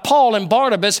passage about Paul and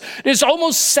Barnabas, there's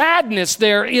almost sadness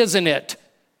there, isn't it?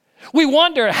 We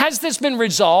wonder, has this been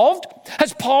resolved?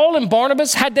 Has Paul and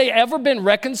Barnabas, had they ever been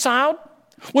reconciled?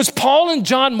 Was Paul and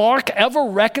John Mark ever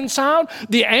reconciled?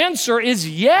 The answer is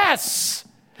yes.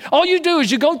 All you do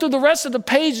is you go through the rest of the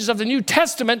pages of the New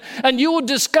Testament and you will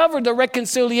discover the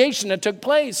reconciliation that took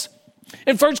place.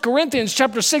 In 1 Corinthians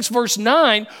chapter 6, verse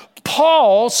 9,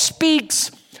 Paul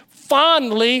speaks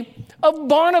fondly of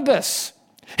Barnabas.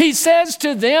 He says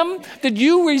to them that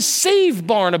you receive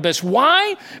Barnabas.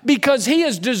 Why? Because he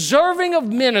is deserving of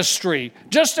ministry,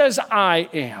 just as I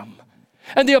am.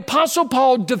 And the Apostle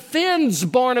Paul defends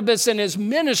Barnabas and his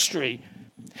ministry.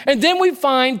 And then we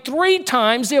find 3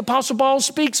 times the Apostle Paul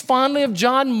speaks fondly of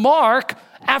John Mark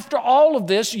after all of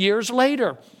this years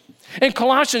later. In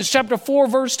Colossians chapter 4,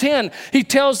 verse 10, he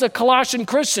tells the Colossian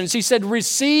Christians, he said,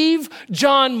 receive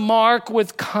John Mark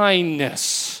with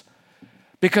kindness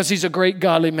because he's a great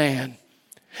godly man.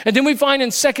 And then we find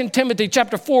in 2 Timothy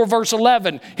chapter 4, verse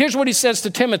 11, here's what he says to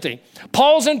Timothy.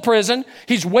 Paul's in prison.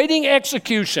 He's waiting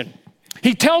execution.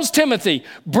 He tells Timothy,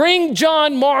 bring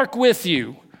John Mark with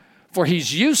you, for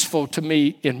he's useful to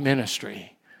me in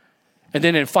ministry. And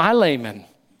then in Philemon,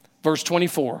 verse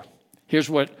 24, here's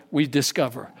what we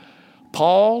discover.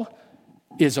 Paul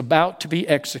is about to be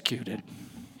executed.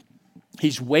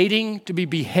 He's waiting to be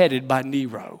beheaded by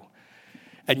Nero.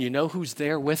 And you know who's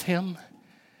there with him?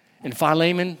 In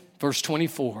Philemon, verse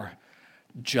 24,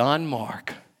 John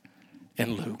Mark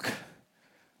and Luke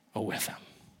are with him.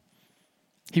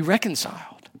 He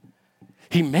reconciled.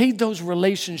 He made those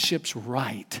relationships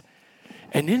right.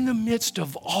 And in the midst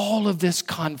of all of this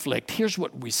conflict, here's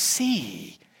what we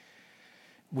see.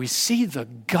 We see the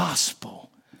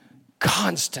gospel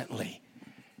constantly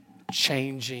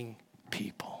changing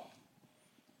people.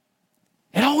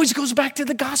 It always goes back to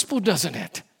the gospel, doesn't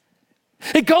it?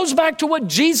 It goes back to what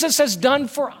Jesus has done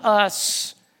for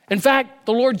us. In fact,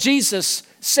 the Lord Jesus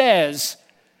says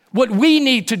what we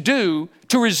need to do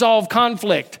to resolve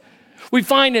conflict. We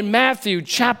find in Matthew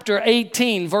chapter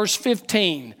 18, verse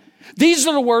 15. These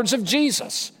are the words of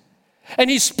Jesus. And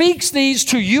he speaks these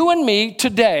to you and me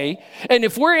today. And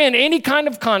if we're in any kind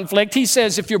of conflict, he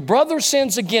says, if your brother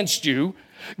sins against you,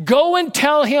 go and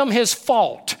tell him his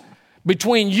fault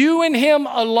between you and him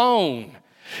alone.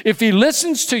 If he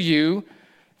listens to you,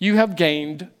 you have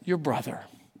gained your brother.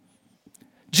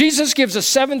 Jesus gives us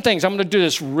 7 things. I'm going to do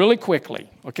this really quickly,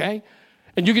 okay?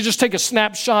 And you can just take a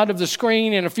snapshot of the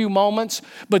screen in a few moments.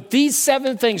 But these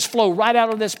 7 things flow right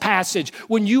out of this passage.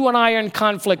 When you and I are in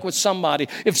conflict with somebody,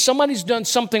 if somebody's done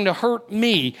something to hurt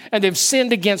me and they've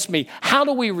sinned against me, how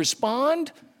do we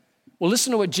respond? Well,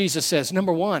 listen to what Jesus says.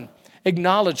 Number 1,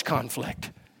 acknowledge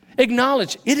conflict.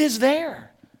 Acknowledge it is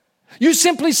there. You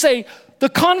simply say, the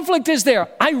conflict is there.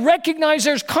 I recognize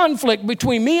there's conflict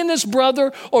between me and this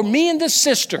brother or me and this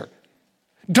sister.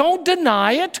 Don't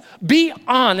deny it. Be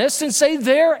honest and say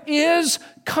there is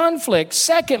conflict.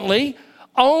 Secondly,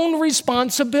 own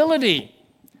responsibility.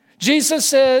 Jesus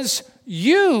says,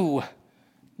 you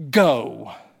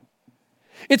go.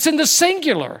 It's in the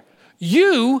singular.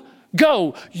 You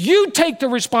go. You take the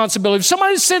responsibility. If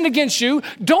somebody's sinned against you,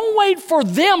 don't wait for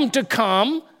them to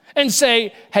come and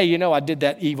say, hey, I did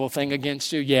that evil thing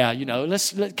against you. Yeah,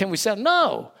 can we settle?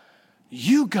 No.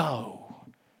 You go.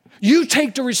 You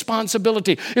take the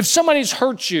responsibility. If somebody's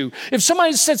hurt you, if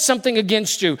somebody's said something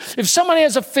against you, if somebody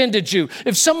has offended you,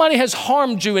 if somebody has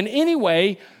harmed you in any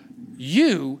way,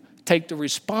 you take the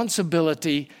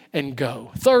responsibility and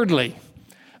go. Thirdly,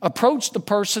 approach the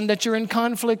person that you're in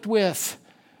conflict with.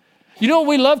 You know what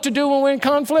we love to do when we're in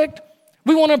conflict?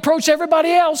 We want to approach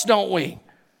everybody else, don't we?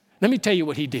 Let me tell you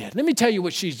what he did. Let me tell you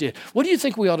what she did. What do you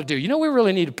think we ought to do? We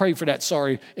really need to pray for that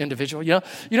sorry individual.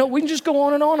 We can just go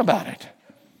on and on about it.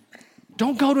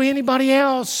 Don't go to anybody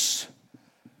else.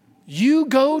 You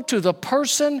go to the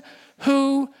person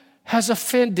who has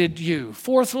offended you.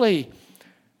 Fourthly,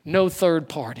 no third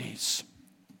parties.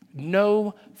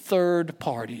 No third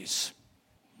parties.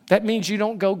 That means you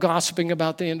don't go gossiping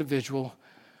about the individual.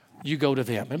 You go to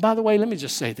them. And by the way, let me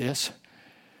just say this.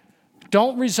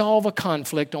 Don't resolve a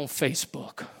conflict on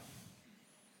Facebook.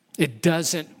 It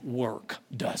doesn't work,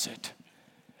 does it?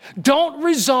 Don't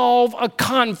resolve a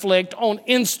conflict on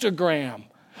Instagram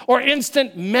or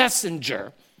instant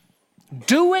messenger.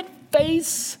 Do it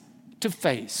face to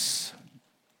face.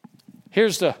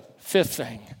 Here's the fifth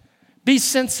thing. Be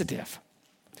sensitive.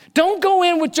 Don't go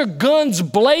in with your guns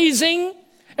blazing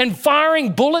and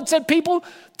firing bullets at people.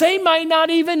 They might not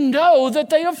even know that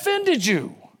they offended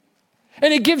you.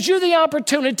 And it gives you the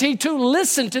opportunity to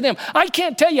listen to them. I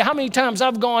can't tell you how many times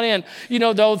I've gone in,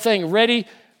 the old thing, ready,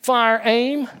 fire,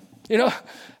 aim.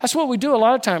 That's what we do a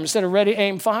lot of times. Instead of ready,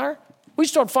 aim, fire, we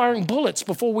start firing bullets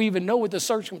before we even know what the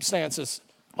circumstances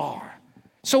are.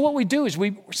 So what we do is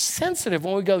we're sensitive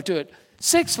when we go to it.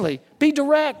 Sixthly, be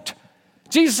direct.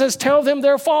 Jesus says, tell them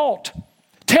their fault.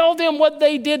 Tell them what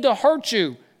they did to hurt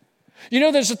you.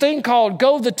 There's a thing called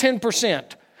go the 10%.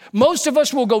 Most of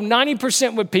us will go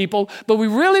 90% with people, but we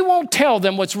really won't tell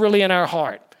them what's really in our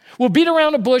heart. We'll beat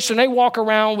around the bush and they walk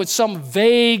around with some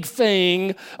vague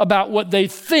thing about what they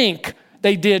think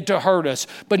they did to hurt us.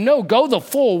 But no, go the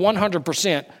full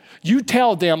 100%. You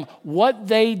tell them what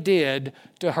they did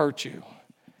to hurt you.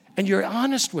 And you're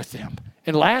honest with them.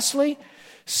 And lastly,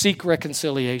 seek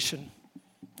reconciliation.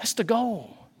 That's the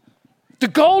goal. The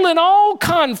goal in all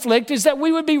conflict is that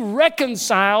we would be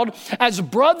reconciled as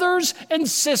brothers and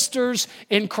sisters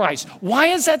in Christ. Why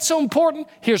is that so important?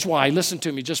 Here's why. Listen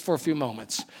to me just for a few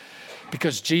moments.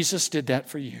 Because Jesus did that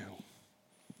for you.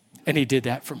 And he did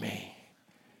that for me.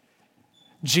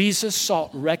 Jesus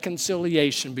sought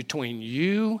reconciliation between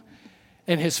you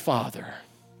and his Father.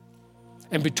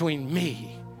 And between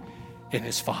me and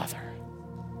his Father.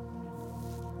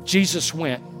 Jesus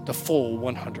went the full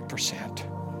 100%.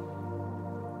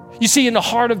 You see, in the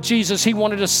heart of Jesus, he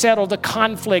wanted to settle the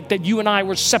conflict that you and I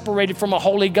were separated from a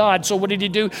holy God. So what did he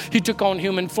do? He took on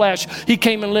human flesh. He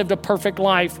came and lived a perfect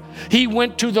life. He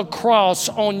went to the cross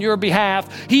on your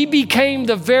behalf. He became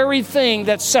the very thing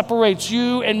that separates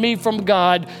you and me from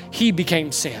God. He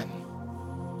became sin.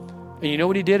 And you know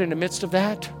what he did in the midst of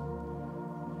that?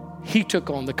 He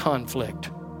took on the conflict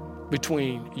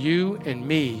between you and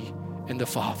me and the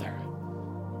Father.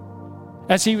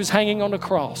 As he was hanging on the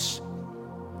cross,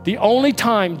 the only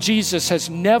time Jesus has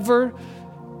never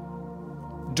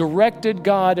directed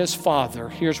God as Father,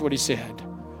 here's what he said.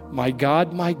 My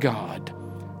God,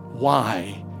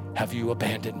 why have you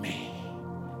abandoned me?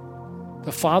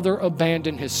 The Father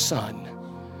abandoned his Son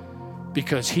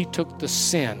because he took the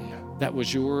sin that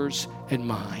was yours and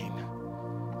mine.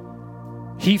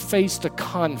 He faced the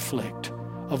conflict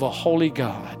of a holy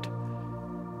God.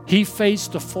 He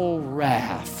faced the full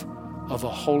wrath of a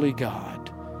holy God,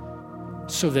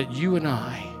 so that you and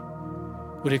I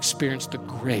would experience the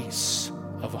grace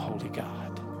of a holy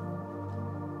God.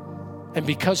 And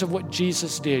because of what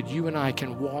Jesus did, you and I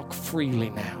can walk freely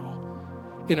now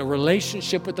in a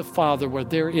relationship with the Father where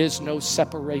there is no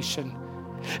separation.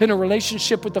 In a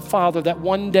relationship with the Father that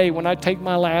one day when I take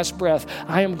my last breath,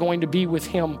 I am going to be with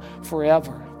him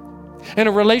forever. In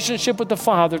a relationship with the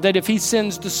Father that if he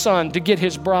sends the Son to get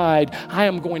his bride, I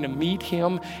am going to meet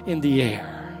him in the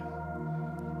air.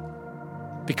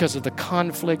 Because of the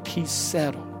conflict he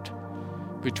settled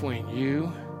between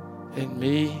you and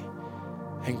me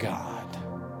and God.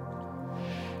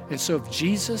 And so if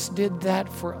Jesus did that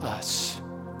for us,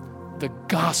 the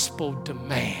gospel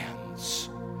demands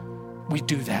we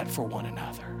do that for one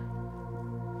another.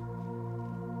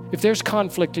 If there's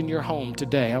conflict in your home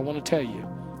today, I want to tell you,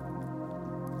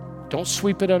 don't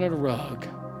sweep it under the rug.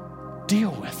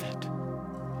 Deal with it.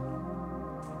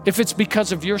 If it's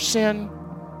because of your sin,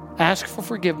 Ask for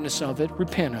forgiveness of it.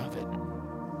 Repent of it.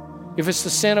 If it's the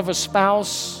sin of a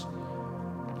spouse,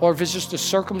 or if it's just the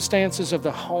circumstances of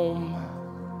the home,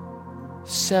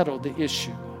 settle the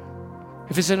issue.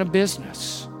 If it's in a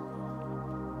business,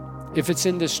 if it's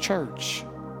in this church,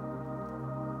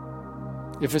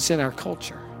 if it's in our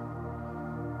culture.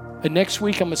 And next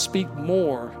week I'm going to speak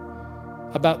more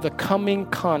about the coming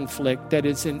conflict that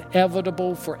is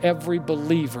inevitable for every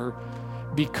believer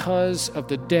because of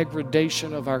the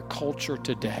degradation of our culture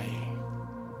today.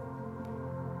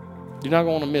 You're not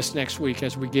going to miss next week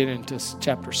as we get into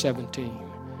chapter 17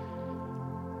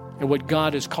 and what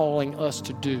God is calling us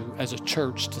to do as a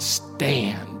church, to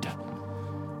stand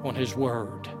on His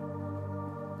word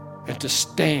and to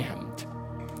stand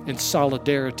in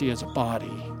solidarity as a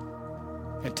body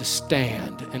and to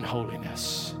stand in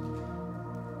holiness.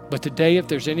 But today, if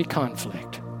there's any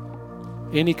conflict,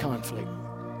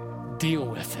 deal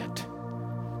with it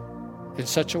in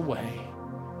such a way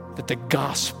that the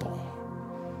gospel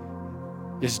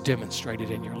is demonstrated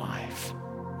in your life.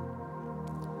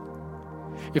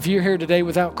 If you're here today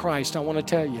without Christ, I want to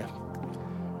tell you,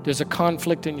 there's a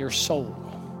conflict in your soul.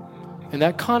 And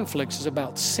that conflict is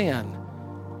about sin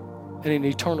and an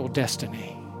eternal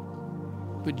destiny.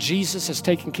 But Jesus has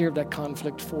taken care of that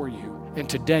conflict for you. And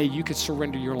today you could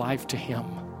surrender your life to Him.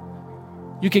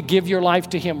 You could give your life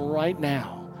to Him right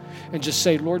now and just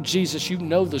say, Lord Jesus, you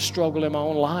know the struggle in my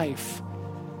own life.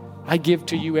 I give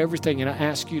to you everything and I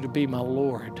ask you to be my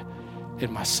Lord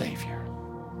and my Savior.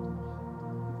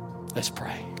 Let's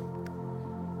pray.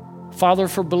 Father,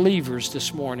 for believers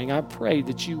this morning, I pray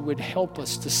that you would help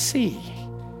us to see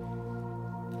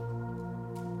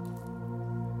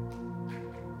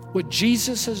what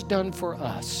Jesus has done for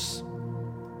us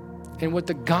and what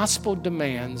the gospel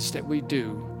demands that we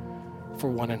do for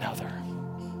one another.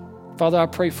 Father, I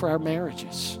pray for our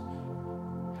marriages.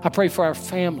 I pray for our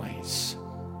families.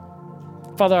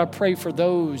 Father, I pray for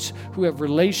those who have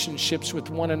relationships with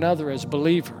one another as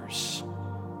believers.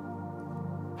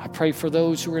 I pray for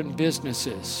those who are in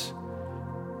businesses.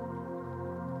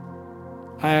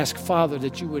 I ask, Father,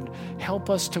 that you would help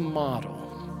us to model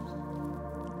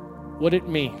what it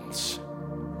means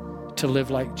to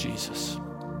live like Jesus.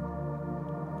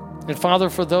 And Father,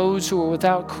 for those who are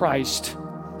without Christ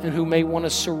and who may want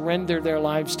to surrender their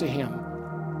lives to Him,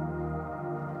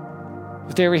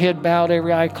 with every head bowed,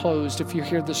 every eye closed, if you're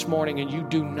here this morning and you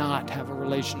do not have a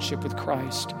relationship with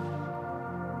Christ,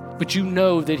 but you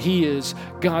know that He is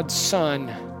God's Son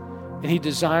and He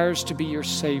desires to be your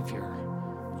Savior,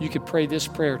 you could pray this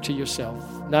prayer to yourself.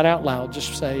 Not out loud,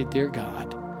 just say, Dear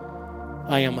God,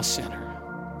 I am a sinner.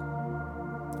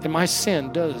 And my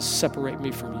sin does separate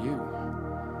me from you.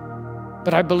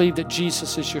 But I believe that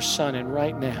Jesus is your Son, and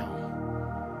right now,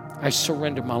 I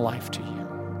surrender my life to you.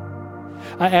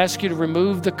 I ask you to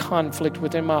remove the conflict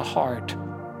within my heart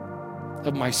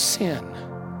of my sin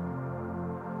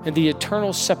and the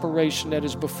eternal separation that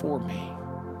is before me,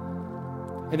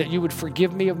 and that you would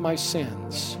forgive me of my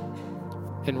sins.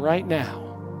 And right now,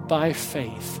 by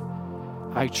faith,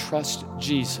 I trust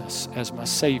Jesus as my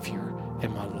Savior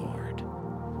and my Lord.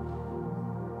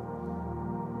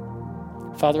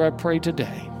 Father, I pray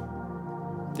today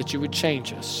that you would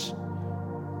change us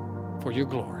for your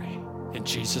glory. In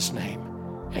Jesus' name,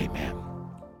 amen.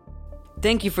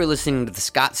 Thank you for listening to the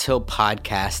Scotts Hill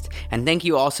Podcast, and thank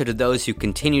you also to those who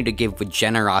continue to give with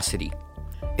generosity.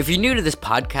 If you're new to this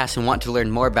podcast and want to learn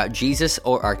more about Jesus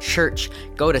or our church,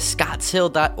 go to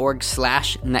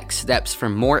scottshill.org/nextsteps for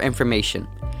more information.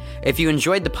 If you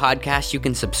enjoyed the podcast, you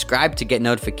can subscribe to get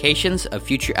notifications of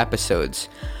future episodes.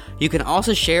 You can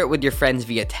also share it with your friends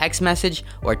via text message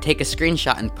or take a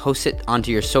screenshot and post it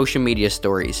onto your social media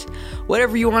stories.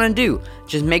 Whatever you want to do,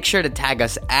 just make sure to tag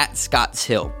us at Scotts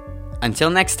Hill. Until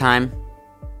next time.